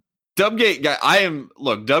that. Dubgate guy,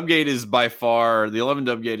 Dubgate is by far the 11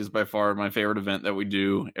 Dubgate is by far my favorite event that we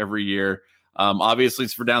do every year. Obviously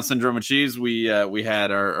it's for Down syndrome achieves. We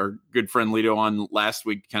had our good friend Lito on last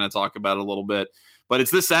week to kind of talk about it a little bit, but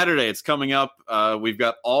it's this Saturday. It's coming up. We've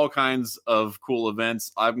got all kinds of cool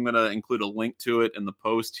events. I'm going to include a link to it in the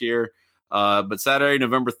post here. But Saturday,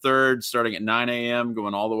 November 3rd, starting at 9 a.m.,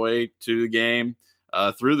 going all the way to the game,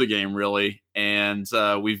 through the game really. And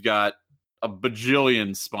we've got a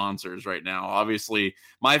bajillion sponsors right now. Obviously,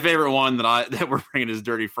 my favorite one that we're bringing is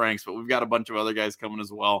Dirty Franks, but we've got a bunch of other guys coming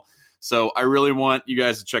as well. So I really want you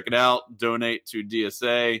guys to check it out, donate to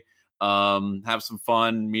DSA, have some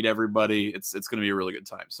fun, meet everybody. It's going to be a really good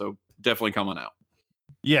time. So definitely come on out.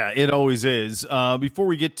 Yeah, it always is. Before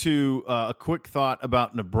we get to a quick thought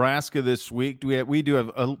about Nebraska this week, we do have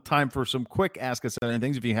a time for some quick Ask Us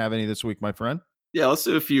Anything if you have any this week, my friend. Yeah, let's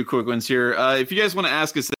do a few quick ones here. If you guys want to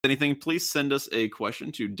ask us anything, please send us a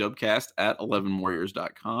question to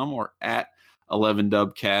dubcast@11warriors.com or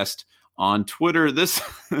 @11dubcast on Twitter. This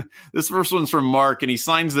first one's from Mark, and he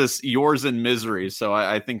signs this "Yours in Misery," so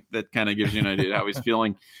I think that kind of gives you an idea how he's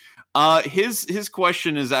feeling. His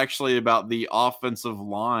question is actually about the offensive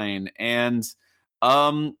line, and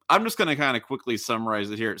I'm just going to kind of quickly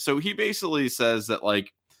summarize it here. So he basically says that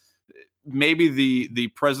maybe the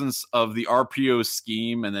presence of the RPO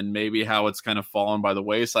scheme and then maybe how it's kind of fallen by the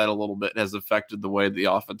wayside a little bit has affected the way the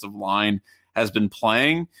offensive line has been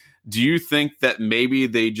playing. Do you think that maybe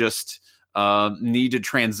they just need to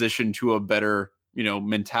transition to a better,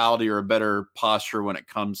 mentality or a better posture when it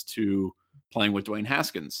comes to playing with Dwayne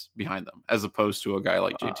Haskins behind them, as opposed to a guy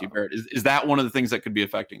like JT Barrett? Is that one of the things that could be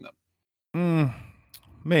affecting them?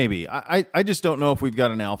 Maybe. I just don't know if we've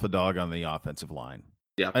got an alpha dog on the offensive line.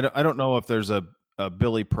 Yeah, I don't know if there's a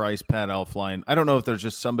Billy Price, Pat Elflein. I don't know if there's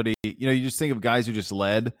just somebody, you just think of guys who just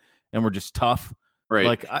led and were just tough.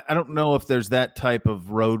 Right. I don't know if there's that type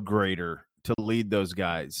of road grader to lead those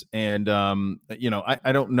guys. And,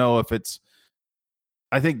 I don't know if it's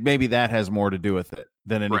I think maybe that has more to do with it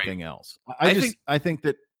than anything else. I think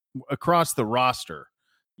that across the roster,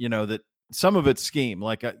 that some of it's scheme,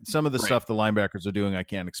 like some of the stuff the linebackers are doing, I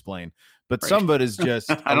can't explain, but some of it is just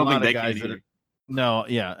I don't think they guys that are, no,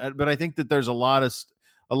 yeah, but I think that there's a lot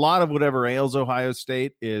of whatever ails Ohio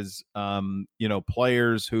State is,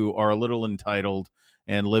 players who are a little entitled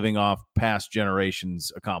and living off past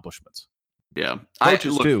generations' accomplishments. Yeah,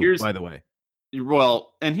 coaches too, by the way.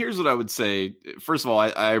 Well, and here's what I would say. First of all,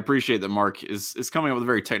 I appreciate that Mark is coming up with a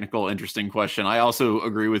very technical, interesting question. I also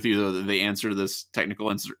agree with you, though, that the answer to this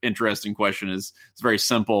technical, interesting question is very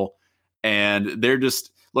simple. And they're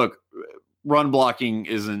just, look, run blocking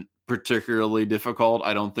isn't particularly difficult.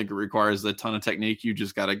 I don't think it requires a ton of technique. You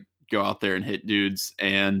just got to go out there and hit dudes.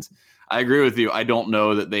 And I agree with you. I don't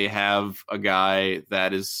know that they have a guy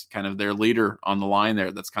that is kind of their leader on the line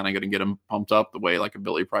there that's kind of going to get them pumped up the way like a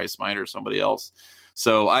Billy Price might or somebody else.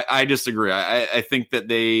 So I disagree. I think that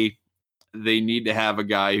they need to have a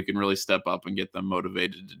guy who can really step up and get them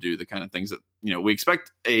motivated to do the kind of things that, we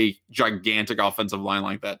expect a gigantic offensive line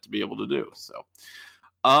like that to be able to do. So,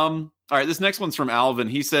 all right, this next one's from Alvin.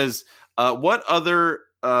 He says, what other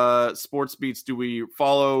sports beats do we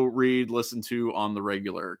follow, read, listen to on the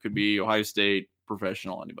regular? Could be Ohio State,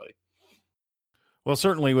 professional, anybody. Well,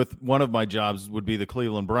 certainly with one of my jobs would be the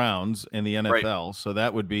Cleveland Browns in the NFL. Right. So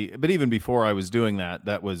that would be, but even before I was doing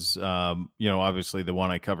that was, obviously the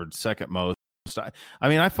one I covered second most.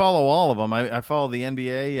 I follow all of them. I follow the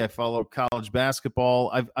NBA. I follow college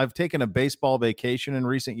basketball. I've taken a baseball vacation in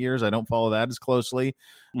recent years. I don't follow that as closely.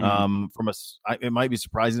 Mm-hmm. It might be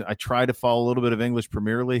surprising. I try to follow a little bit of English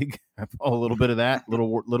Premier League. I follow a little bit of that,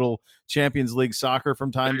 little Champions League soccer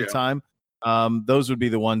from time to time. Those would be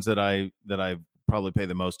the ones that I probably pay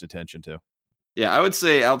the most attention to. Yeah, I would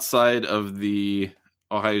say outside of the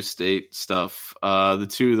Ohio State stuff, the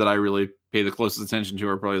two that I really pay the closest attention to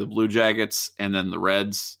are probably the Blue Jackets and then the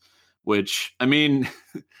Reds, which,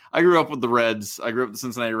 I grew up with the Reds. I grew up with the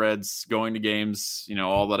Cincinnati Reds, going to games,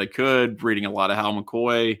 all that I could, reading a lot of Hal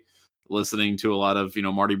McCoy, listening to a lot of,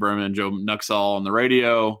 Marty Berman and Joe Nuxall on the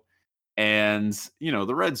radio. And,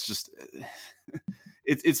 the Reds just,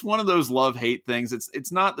 it's one of those love-hate things.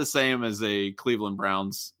 It's not the same as a Cleveland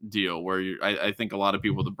Browns deal where I think a lot of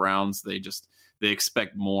people, the Browns, they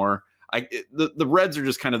expect more. The Reds are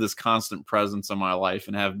just kind of this constant presence in my life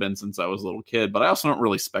and have been since I was a little kid, but I also don't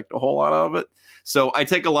really expect a whole lot of it. So I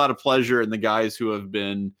take a lot of pleasure in the guys who have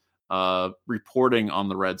been reporting on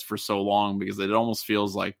the Reds for so long, because it almost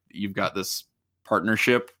feels like you've got this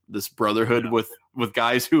partnership, this brotherhood with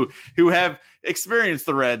guys who have experienced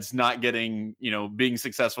the Reds not getting, being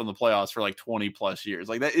successful in the playoffs for like 20 plus years.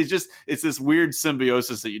 Like that, it's this weird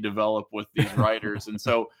symbiosis that you develop with these writers. And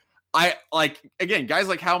so I again, guys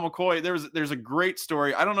like Hal McCoy. There's a great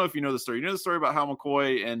story. I don't know if you know the story. You know the story about Hal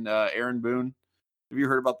McCoy and Aaron Boone? Have you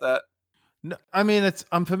heard about that? No,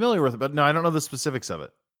 I'm familiar with it, but no, I don't know the specifics of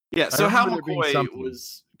it. Yeah, so Hal McCoy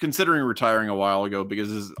was considering retiring a while ago because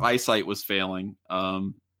his eyesight was failing.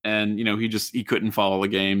 And he couldn't follow the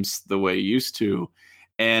games the way he used to.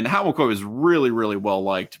 And Hal McCoy was really, really well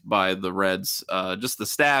liked by the Reds, just the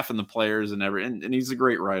staff and the players and and he's a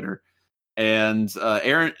great writer. And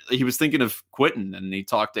he was thinking of quitting, and he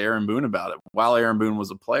talked to Aaron Boone about it while Aaron Boone was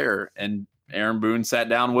a player. And Aaron Boone sat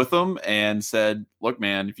down with him and said, look,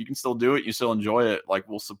 man, if you can still do it, you still enjoy it, like,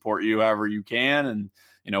 we'll support you however you can. And,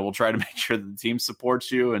 we'll try to make sure that the team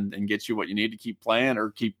supports you and get you what you need to keep playing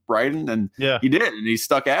or keep writing. And he did, and he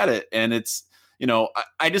stuck at it. And it's,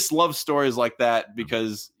 I just love stories like that,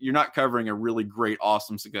 because you're not covering a really great,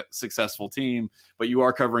 awesome, successful team, but you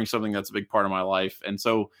are covering something that's a big part of my life. And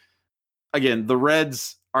so, again, the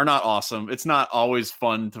Reds are not awesome. It's not always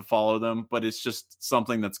fun to follow them, but it's just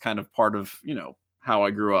something that's kind of part of, how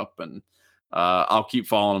I grew up. And I'll keep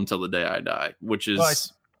following them till the day I die, which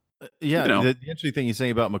is, the interesting thing you're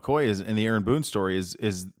saying about McCoy is, in the Aaron Boone story,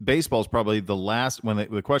 is baseball's probably the last, when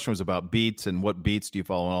the question was about beats and what beats do you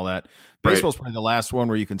follow and all that. Baseball's probably the last one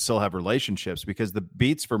where you can still have relationships, because the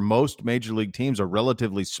beats for most major league teams are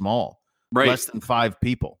relatively small, less than 5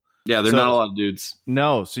 people. Yeah, they're not a lot of dudes.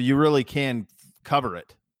 No, so you really can cover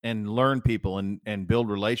it and learn people and build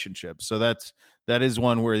relationships. So that is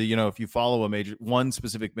one where, if you follow one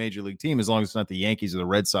specific major league team, as long as it's not the Yankees or the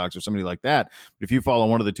Red Sox or somebody like that, but if you follow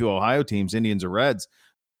one of the 2 Ohio teams, Indians or Reds,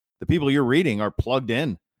 the people you're reading are plugged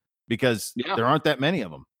in, because there aren't that many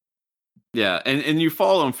of them. Yeah, and you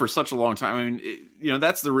follow them for such a long time.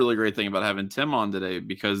 That's the really great thing about having Tim on today,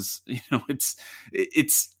 because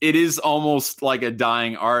it is almost like a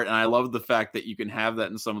dying art, and I love the fact that you can have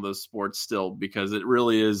that in some of those sports still, because it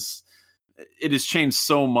really is. it has changed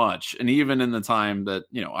so much. And even in the time that,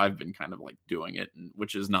 I've been kind of like doing it,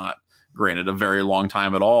 which is not granted a very long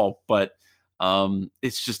time at all, but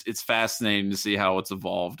it's fascinating to see how it's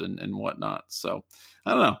evolved and whatnot. So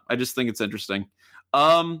I don't know. I just think it's interesting.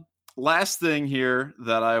 Last thing here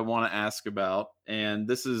that I want to ask about, and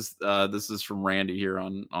this is from Randy here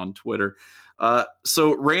on Twitter.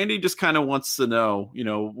 So Randy just kind of wants to know,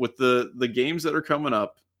 with the games that are coming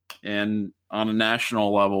up and on a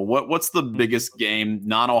national level, what's the biggest game,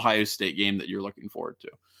 non-Ohio State game, that you're looking forward to?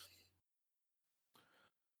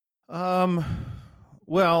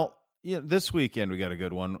 Well, this weekend we got a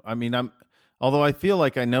good one. I mean, although I feel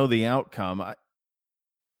like I know the outcome,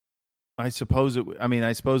 I suppose it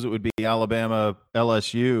would be Alabama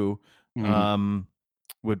LSU.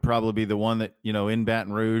 Would probably be the one that, in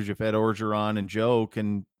Baton Rouge, if Ed Orgeron and Joe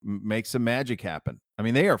can make some magic happen. I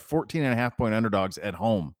mean, they are 14.5-point underdogs at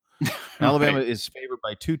home. Alabama is favored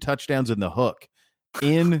by 2 touchdowns in the hook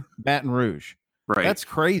in Baton Rouge. Right. That's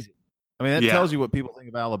crazy. I mean, that tells you what people think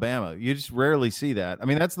of Alabama. You just rarely see that. I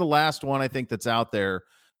mean, that's the last one I think that's out there,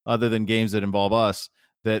 other than games that involve us,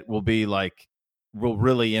 that will be like, will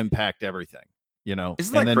really impact everything, Isn't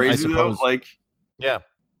that crazy, though? Like, yeah.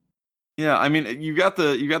 I mean, you got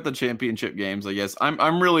the championship games, I guess.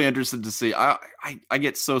 I'm really interested to see. I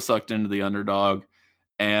get so sucked into the underdog,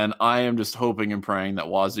 and I am just hoping and praying that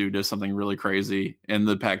Wazoo does something really crazy in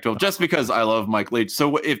the Pac-12, just because I love Mike Leach.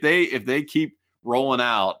 So if they keep rolling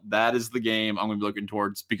out, that is the game I'm going to be looking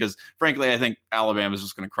towards, because frankly, I think Alabama is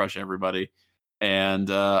just going to crush everybody.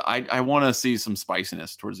 And I want to see some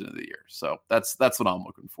spiciness towards the end of the year. So that's what I'm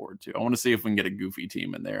looking forward to. I want to see if we can get a goofy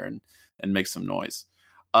team in there and make some noise.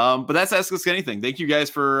 But that's Ask Us Anything. Thank you guys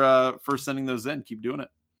for sending those in. Keep doing it.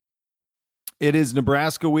 It is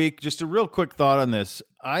Nebraska week. Just a real quick thought on this.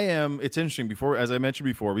 It's interesting, as I mentioned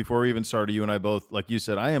before we even started, you and I both, like you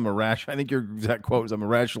said, I think your exact quote was, I'm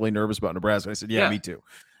irrationally nervous about Nebraska. I said, yeah, me too.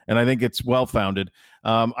 And I think it's well-founded.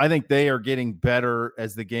 I think they are getting better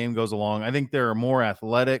as the game goes along. I think they're more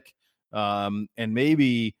athletic, and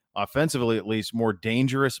maybe offensively, at least, more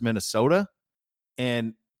dangerous Minnesota.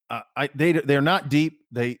 And they're not deep.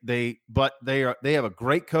 They have a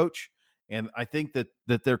great coach. And I think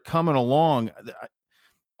that they're coming along.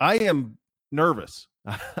 I am nervous.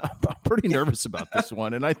 I'm pretty nervous about this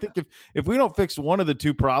one. And I think if we don't fix one of the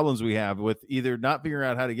 2 problems we have with either not figuring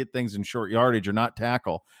out how to get things in short yardage or not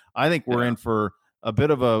tackle, I think we're in for a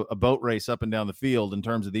bit of a boat race up and down the field in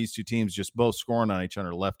terms of these 2 teams just both scoring on each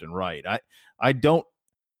other left and right. I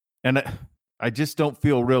just don't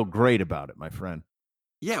feel real great about it, my friend.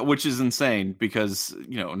 Yeah, which is insane because,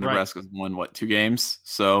 Nebraska's won, 2 games?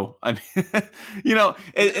 So, I mean,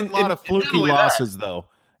 a lot of fluky losses, though.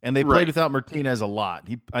 And they played without Martinez a lot.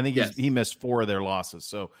 I think he missed 4 of their losses.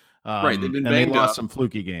 So, they've been and they lost some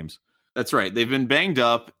fluky games. That's right. They've been banged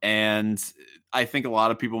up, and I think a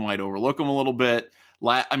lot of people might overlook them a little bit.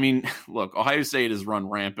 I mean, look, Ohio State has run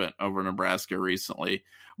rampant over Nebraska recently,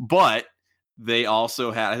 but they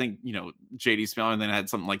also had, I think, J.D. Spelling then had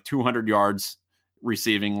something like 200 yards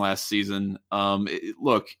receiving last season.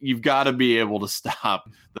 Look, you've got to be able to stop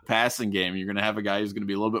the passing game. You're going to have a guy who's going to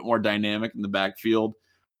be a little bit more dynamic in the backfield.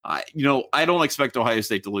 I don't expect Ohio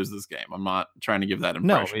State to lose this game. I'm not trying to give that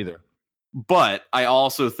impression. No, either. But I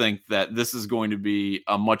also think that this is going to be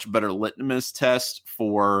a much better litmus test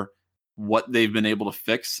for what they've been able to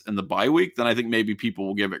fix in the bye week than I think maybe people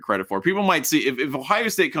will give it credit for. People might see if Ohio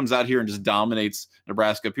State comes out here and just dominates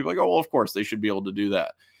Nebraska, people are like, oh, well, of course they should be able to do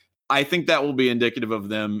that. I think that will be indicative of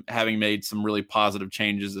them having made some really positive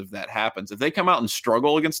changes if that happens. If they come out and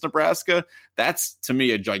struggle against Nebraska, that's, to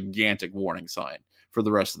me, a gigantic warning sign for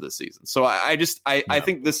the rest of the season. So I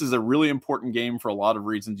think this is a really important game for a lot of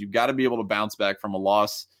reasons. You've got to be able to bounce back from a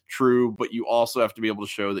loss, true, but you also have to be able to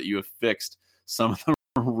show that you have fixed some of the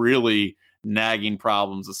really nagging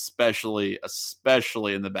problems, especially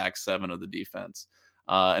in the back 7 of the defense.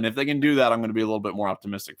 And if they can do that, I'm going to be a little bit more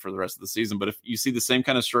optimistic for the rest of the season. But if you see the same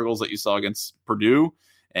kind of struggles that you saw against Purdue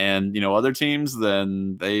and, other teams,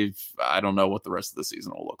 then I don't know what the rest of the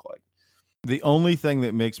season will look like. The only thing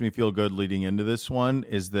that makes me feel good leading into this one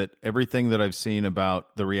is that everything that I've seen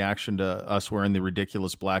about the reaction to us wearing the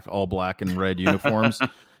ridiculous all black and red uniforms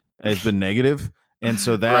has been negative. And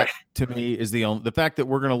so that to me is the fact that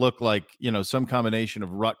we're going to look like, some combination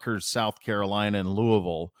of Rutgers, South Carolina, and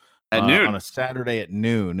Louisville at noon on a Saturday at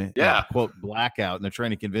noon. Yeah. Quote, blackout. And they're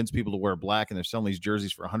trying to convince people to wear black, and they're selling these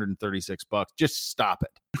jerseys for $136. Just stop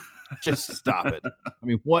it. Just stop it. I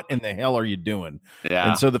mean, what in the hell are you doing? Yeah.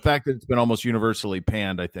 And so the fact that it's been almost universally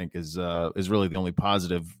panned, I think, is really the only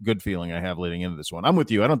positive, good feeling I have leading into this one. I'm with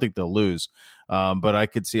you. I don't think they'll lose, but I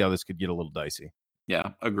could see how this could get a little dicey.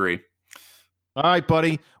 Yeah, agree. All right,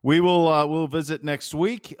 buddy. We'll visit next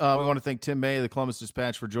week. We want to thank Tim May of the Columbus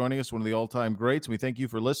Dispatch for joining us, one of the all-time greats. We thank you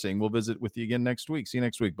for listening. We'll visit with you again next week. See you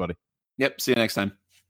next week, buddy. Yep. See you next time.